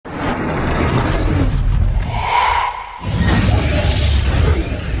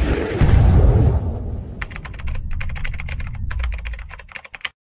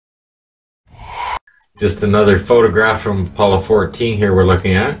Just another photograph from Apollo 14 here we're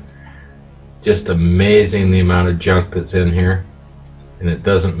looking at. Just amazing the amount of junk that's in here. And it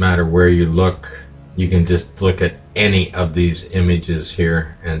doesn't matter where you look. You can just look at any of these images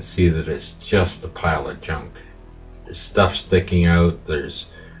here and see that it's just a pile of junk. There's stuff sticking out. There's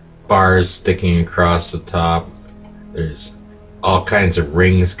bars sticking across the top. There's all kinds of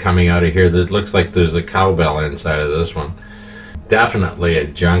rings coming out of here. That looks like there's a cowbell inside of this one. Definitely a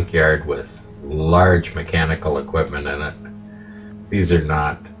junkyard with large mechanical equipment in it. These are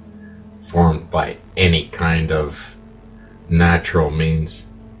not formed by any kind of natural means.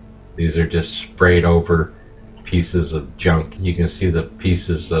 These are just sprayed over pieces of junk. You can see the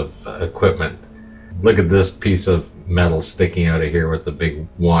pieces of equipment. Look at this piece of metal sticking out of here with the big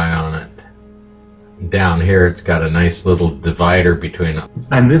Y on it. Down here it's got a nice little divider between them.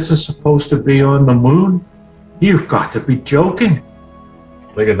 And this is supposed to be on the moon? You've got to be joking.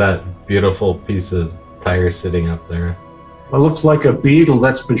 Look at that beautiful piece of tire sitting up there. It looks like a beetle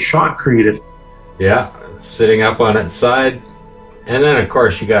that's been shotcreted. Yeah, sitting up on its side. And then of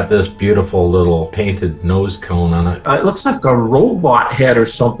course you got this beautiful little painted nose cone on it. It looks like a robot head or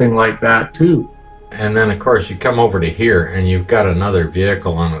something like that too. And then of course you come over to here and you've got another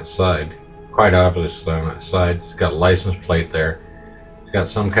vehicle on its side. Quite obviously on its side. It's got a license plate there. It's got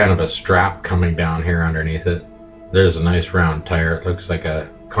some kind of a strap coming down here underneath it. There's a nice round tire. It looks like a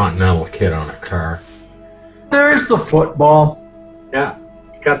Continental kit on a car. There's the football. Yeah,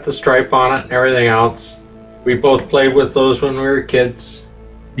 got the stripe on it and everything else. We both played with those when we were kids.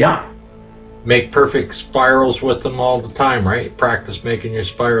 Yeah. Make perfect spirals with them all the time, right? Practice making your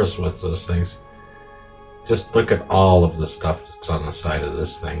spirals with those things. Just look at all of the stuff that's on the side of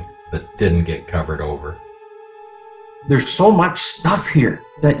this thing that didn't get covered over. There's so much stuff here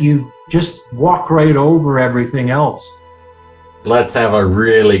that you just walk right over everything else. Let's have a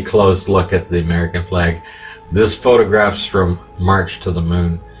really close look at the American flag. This photograph's from March to the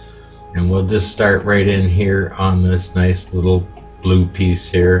Moon. And we'll just start right in here on this nice little blue piece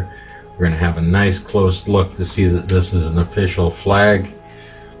here. We're going to have a nice close look to see that this is an official flag.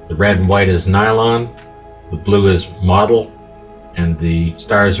 The red and white is nylon, the blue is model, and the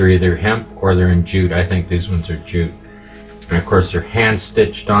stars are either hemp or they're in jute. I think these ones are jute. And of course they're hand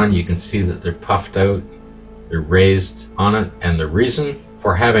stitched on. You can see that they're puffed out, they're raised on it, and the reason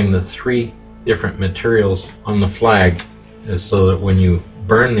for having the three different materials on the flag is so that when you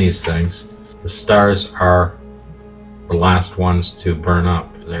burn these things, the stars are the last ones to burn up.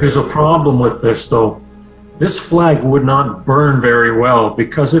 There's a problem with this though. This flag would not burn very well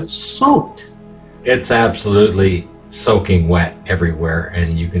because it's soaked. It's absolutely soaking wet everywhere,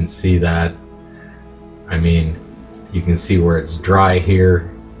 and you can see that. I mean, you can see where it's dry here,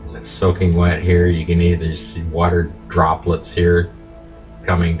 and it's soaking wet here. You can either see water droplets here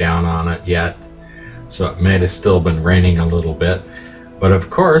coming down on it yet. So it may have still been raining a little bit. But of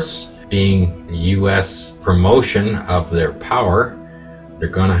course, being US promotion of their power, they're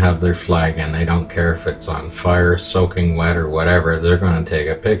going to have their flag, and they don't care if it's on fire, soaking wet, or whatever. They're going to take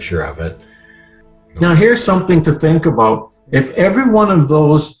a picture of it. Now here's something to think about. If every one of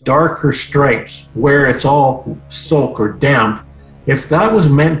those darker stripes where it's all soak or damp, if that was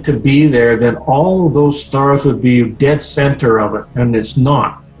meant to be there, then all of those stars would be dead center of it, and it's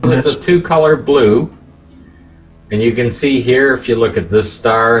not. It's a two-color blue, and you can see here, if you look at this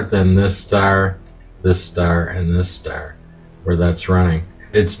star, then this star, and this star, where that's running.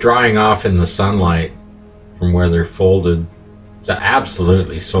 It's drying off in the sunlight from where they're folded. It's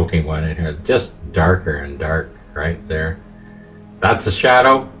absolutely soaking wet in here, just darker and dark right there. That's a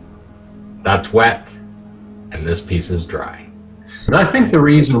shadow, that's wet, and this piece is dry. And I think the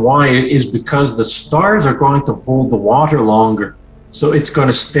reason why is because the stars are going to hold the water longer, so it's going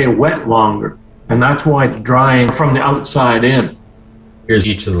to stay wet longer, and that's why it's drying from the outside in. Here's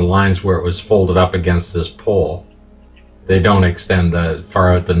each of the lines where it was folded up against this pole. They don't extend that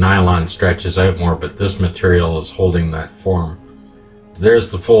far out. The nylon stretches out more, but this material is holding that form.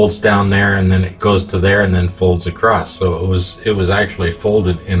 There's the folds down there, and then it goes to there and then folds across. So it was actually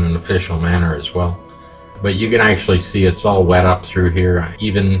folded in an official manner as well. But you can actually see it's all wet up through here.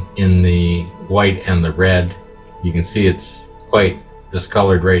 Even in the white and the red, you can see it's quite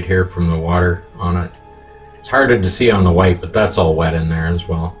discolored right here from the water on it. It's harder to see on the white, but that's all wet in there as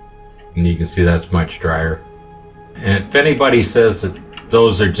well. And you can see that's much drier. And if anybody says that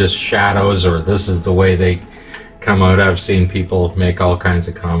those are just shadows or this is the way they come out, I've seen people make all kinds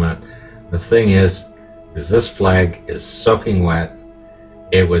of comment. The thing is this flag is soaking wet.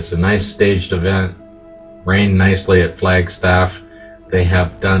 It was a nice staged event, rained nicely at Flagstaff. They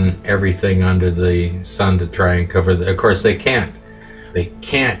have done everything under the sun to try and cover of course they can't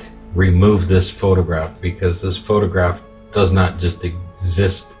remove this photograph, because this photograph does not just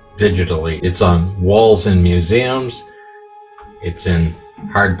exist digitally. It's on walls in museums, it's in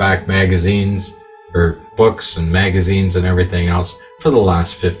hardback magazines, or books and magazines and everything else for the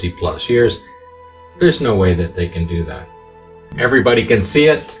last 50 plus years. There's no way that they can do that. Everybody can see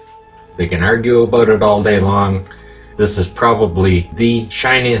it. They can argue about it all day long. This is probably the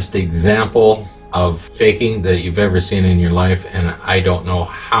shiniest example of faking that you've ever seen in your life, and I don't know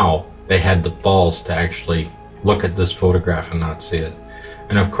how they had the balls to actually look at this photograph and not see it.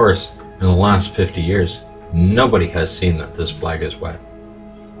 And of course, in the last 50 years, nobody has seen that this flag is wet.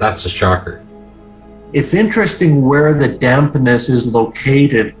 That's a shocker. It's interesting where the dampness is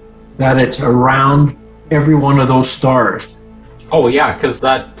located, that it's around every one of those stars. Oh yeah, because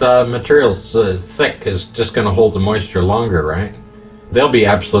that material's thick, is just going to hold the moisture longer, right? They'll be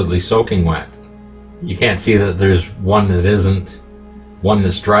absolutely soaking wet. You can't see that there's one that isn't, one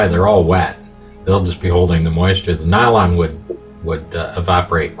that's dry. They're all wet. They'll just be holding the moisture. The nylon would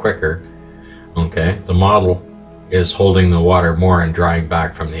evaporate quicker. Okay, the model is holding the water more and drying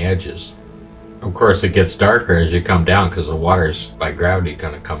back from the edges. Of course, it gets darker as you come down because the water's by gravity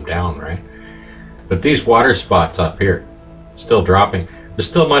going to come down, right? But these water spots up here, still dropping. There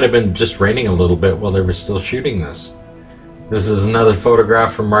still might have been just raining a little bit while they were still shooting this. This is another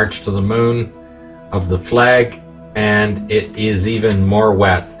photograph from March to the Moon of the flag, and it is even more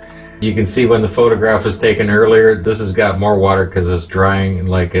wet. You can see when the photograph was taken earlier, this has got more water because it's drying,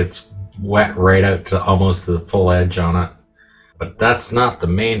 like it's wet right out to almost the full edge on it. But that's not the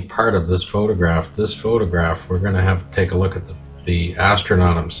main part of this photograph. This photograph, we're going to have to take a look at the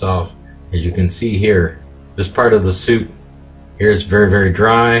astronaut himself. As you can see here, this part of the suit here is very, very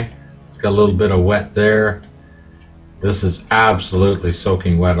dry. It's got a little bit of wet there. This is absolutely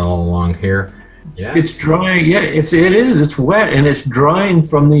soaking wet all along here. Yeah, it's drying. Yeah, it is. It's wet, and it's drying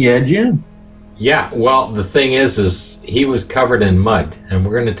from the edge in. Yeah, well, the thing is he was covered in mud, and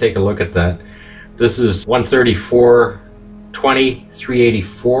we're going to take a look at that. This is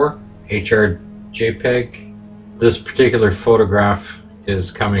 134/20/384 HR JPEG. This particular photograph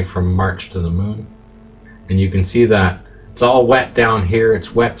is coming from March to the Moon, and you can see that it's all wet down here.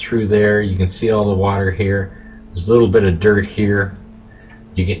 It's wet through there. You can see all the water here. There's a little bit of dirt here.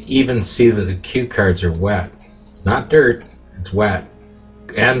 You can even see that the cue cards are wet. Not dirt, it's wet.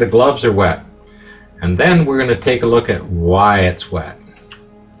 And the gloves are wet. And then we're going to take a look at why it's wet.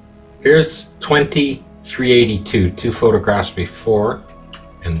 Here's 20/382, two photographs before,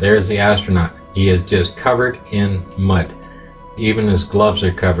 and there's the astronaut. He is just covered in mud. Even his gloves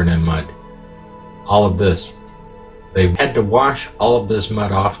are covered in mud. All of this. They had to wash all of this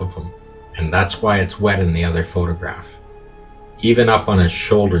mud off of him, and that's why it's wet in the other photograph. Even up on his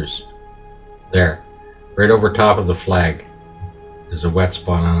shoulders, there, right over top of the flag, there's a wet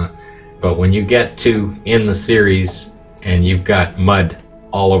spot on it. But when you get to in the series and you've got mud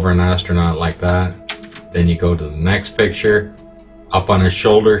all over an astronaut like that, then you go to the next picture, up on his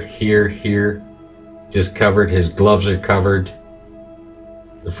shoulder, here, just covered. His gloves are covered.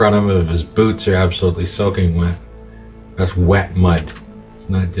 The front of his boots are absolutely soaking wet. That's wet mud. It's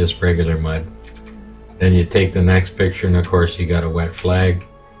not just regular mud. Then you take the next picture, and of course you got a wet flag,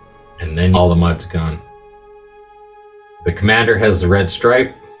 and then all the mud's gone. The commander has the red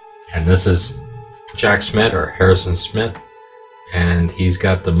stripe, and this is Jack Smith, or Harrison Smith, and he's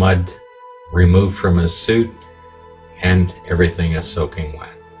got the mud removed from his suit, and everything is soaking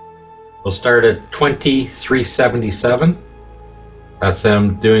wet. We'll start at 20/377. That's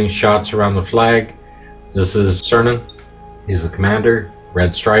them doing shots around the flag. This is Cernan. He's the commander,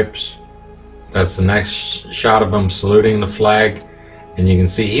 red stripes. That's the next shot of him saluting the flag, and you can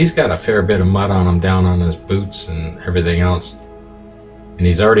see he's got a fair bit of mud on him down on his boots and everything else. And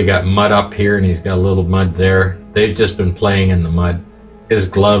he's already got mud up here, and he's got a little mud there. They've just been playing in the mud. His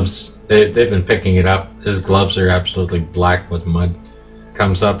gloves, they've been picking it up. His gloves are absolutely black with mud.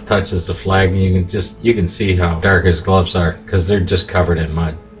 Comes up, touches the flag, and you can see how dark his gloves are because they're just covered in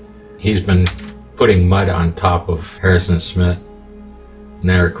mud. He's been putting mud on top of Harrison Smith.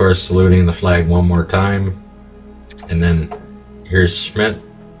 Now, of course, saluting the flag one more time. And then here's Schmidt.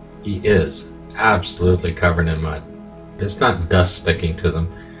 He is absolutely covered in mud. It's not dust sticking to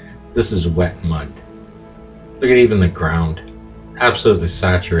them. This is wet mud. Look at even the ground. Absolutely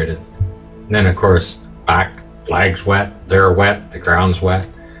saturated. And then, of course, back. Flag's wet. They're wet. The ground's wet.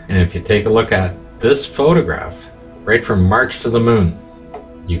 And if you take a look at this photograph, right from March to the Moon,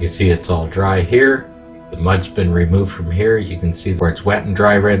 you can see it's all dry here. The mud's been removed from here. You can see where it's wet and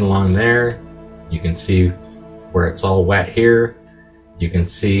dry right along there. You can see where it's all wet here. You can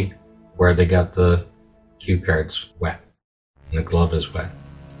see where they got the cue cards wet. And the glove is wet.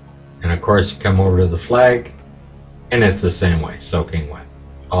 And of course you come over to the flag and it's the same way, soaking wet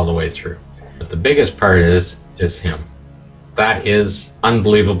all the way through. But the biggest part is him. That is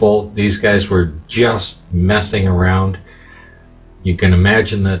unbelievable. These guys were just messing around. You can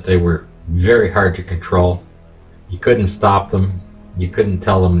imagine that they were very hard to control. You couldn't stop them. You couldn't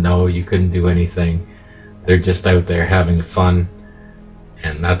tell them no. You couldn't do anything. They're just out there having fun.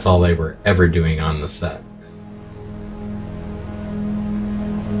 And that's all they were ever doing on the set.